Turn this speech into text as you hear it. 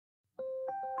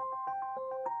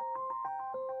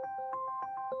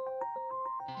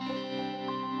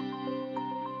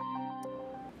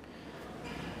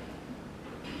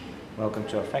Welcome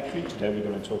to our factory. Today we're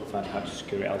going to talk about how to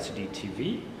secure LCD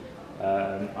TV.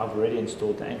 I've already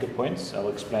installed the anchor points. I'll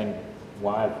explain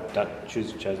why I've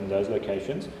chosen those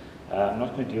locations. I'm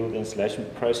not going to deal with the installation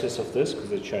process of this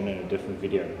because it's shown in a different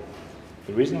video.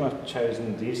 The reason I've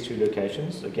chosen these two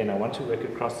locations, again, I want to work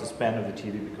across the span of the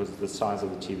TV because of the size of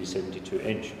the TV, 72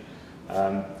 inch.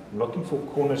 I'm looking for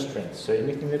corner strength, so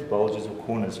anything that bulges or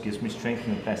corners gives me strength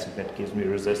in the plastic, that gives me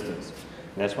resistance.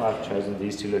 And that's why I've chosen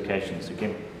these two locations.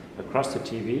 Again, across the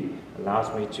TV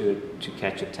allows me to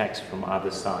catch attacks from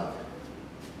either side.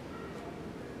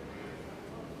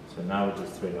 So now we'll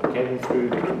just thread our cable through.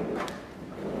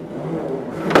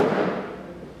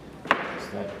 So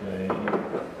that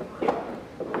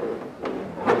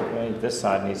way, this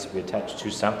side needs to be attached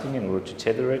to something in order to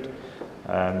tether it.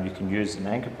 You can use an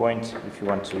anchor point if you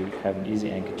want to have an easy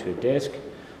anchor to a desk,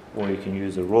 or you can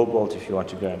use a roll bolt if you want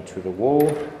to go into the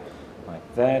wall,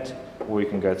 like that, or you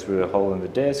can go through a hole in the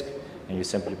desk and you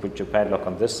simply put your padlock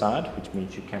on this side, which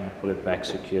means you cannot pull it back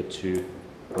secure to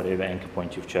whatever anchor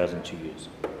point you've chosen to use.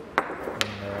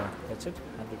 And that's it,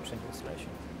 100% installation.